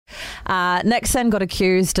Nickson got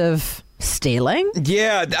accused of stealing.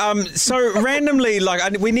 Yeah, so randomly,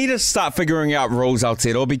 we need to start figuring out rules,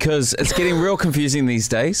 Aotearoa, because it's getting real confusing these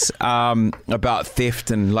days about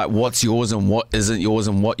theft and like what's yours and what isn't yours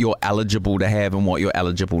and what you're eligible to have and what you're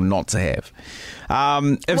eligible not to have.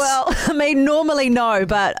 Normally no,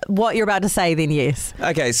 but what you're about to say, then yes.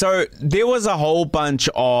 Okay, so there was a whole bunch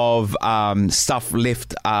of stuff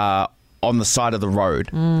left on the side of the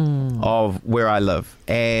road of where I live.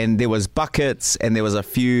 And there was buckets and there was a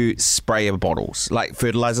few sprayer bottles, like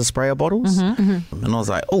fertilizer sprayer bottles. Mm-hmm. And I was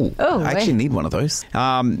like, I actually need one of those.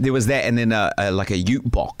 There was that, and then a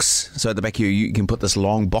ute box. So at the back of your ute, you can put this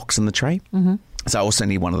long box in the tray. Mm-hmm. So I also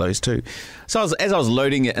need one of those too. So as I was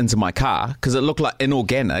loading it into my car, because it looked like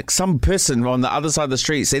inorganic, some person on the other side of the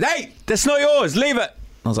street said, "Hey, that's not yours, leave it."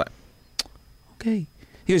 I was like, okay.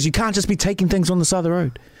 He goes, "You can't just be taking things on the side of the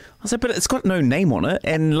road." I said, "But it's got no name on it,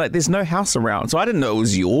 and there's no house around, so I didn't know it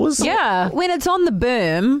was yours." Yeah, when it's on the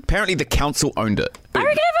berm. Apparently the council owned it. I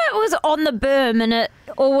reckon if it was on the berm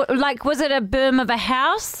was it a berm of a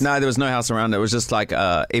house? No, there was no house around it. It was just like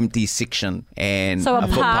a empty section and so a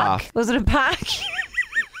footpath. Was it a park?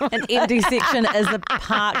 An empty section is the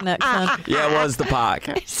park, Nickson. Yeah, it was the park.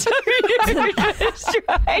 So you're just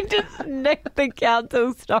trying to nick the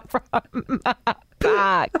council stuff from a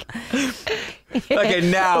park.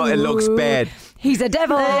 Okay, now it looks bad. He's a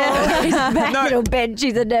devil. He's a bad little bitch.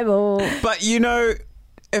 He's a devil. But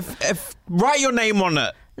if write your name on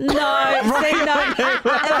it. No, see, no. If it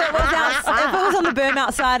was on the berm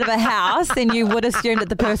outside of a house, then you would assume that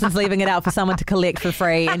the person's leaving it out for someone to collect for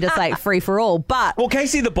free and just like free for all. But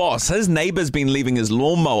Casey the boss, his neighbour's been leaving his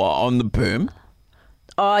lawnmower on the berm.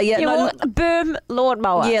 Oh yeah, berm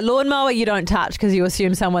lawnmower. Yeah, lawnmower you don't touch because you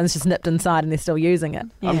assume someone's just nipped inside and they're still using it.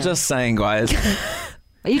 Yeah. I'm just saying, guys.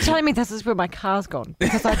 Are you telling me this is where my car's gone?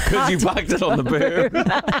 Because you parked it on the berm.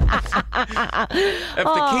 If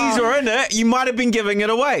the keys were in it, you might have been giving it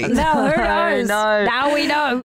away. No, who knows? No. Now we know.